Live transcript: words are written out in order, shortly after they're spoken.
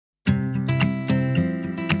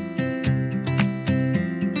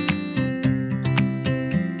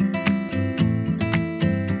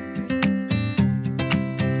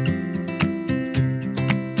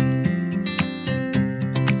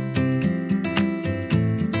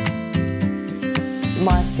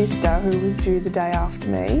My sister, who was due the day after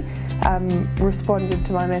me, responded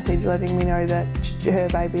to my message letting me know that her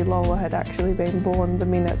baby Lola had actually been born the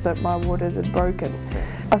minute that my waters had broken.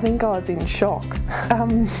 I think I was in shock.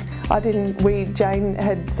 Jane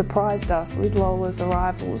had surprised us with Lola's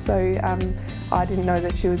arrival, so I didn't know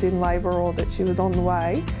that she was in labour or that she was on the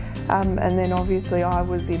way. And then obviously I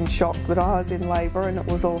was in shock that I was in labour and it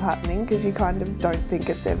was all happening, because you kind of don't think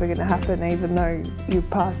it's ever going to happen even though you're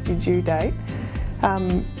past your due date.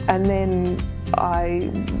 And then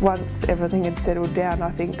once everything had settled down,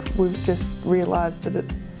 I think we've just realised that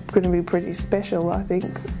it's going to be pretty special. I think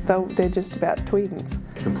they're just about twins.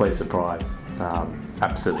 Complete surprise.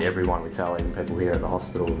 Absolutely everyone we tell, even people here at the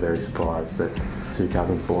hospital, are very surprised that two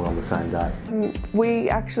cousins born on the same day. We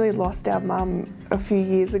actually lost our mum a few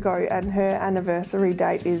years ago, and her anniversary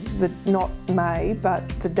date is not May, but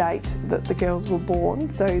the date that the girls were born,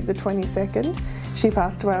 so the 22nd. She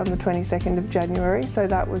passed away on the 22nd of January, so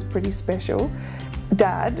that was pretty special.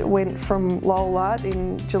 Dad went from Lola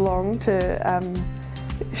in Geelong to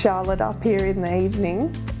Charlotte up here in the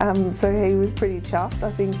evening, so he was pretty chuffed.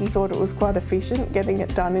 I think he thought it was quite efficient getting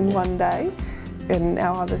it done in one day. And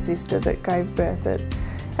our other sister that gave birth at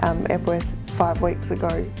Epworth 5 weeks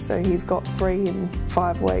ago, so he's got 3 in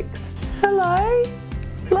 5 weeks. Hello,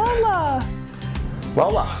 Lola.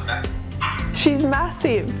 Lola. She's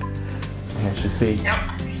massive. Yeah, she's big. Yep.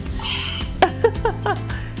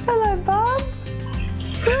 Hello, Bob.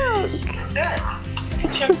 Look. What's that?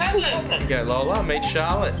 It's your family. Go Lola, meet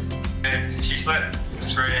Charlotte. She slept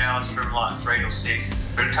 3 hours from like 3 till 6,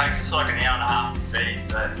 but it takes us like an hour and a half to feed,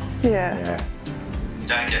 so Yeah. you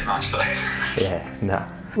don't get much sleep. Yeah, no.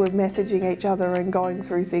 We're messaging each other and going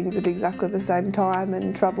through things at exactly the same time,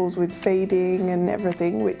 and troubles with feeding and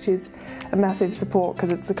everything, which is a massive support,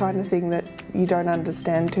 because it's the kind of thing that you don't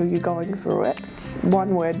understand till you're going through it. It's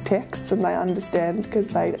one-word texts and they understand because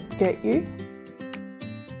they get you.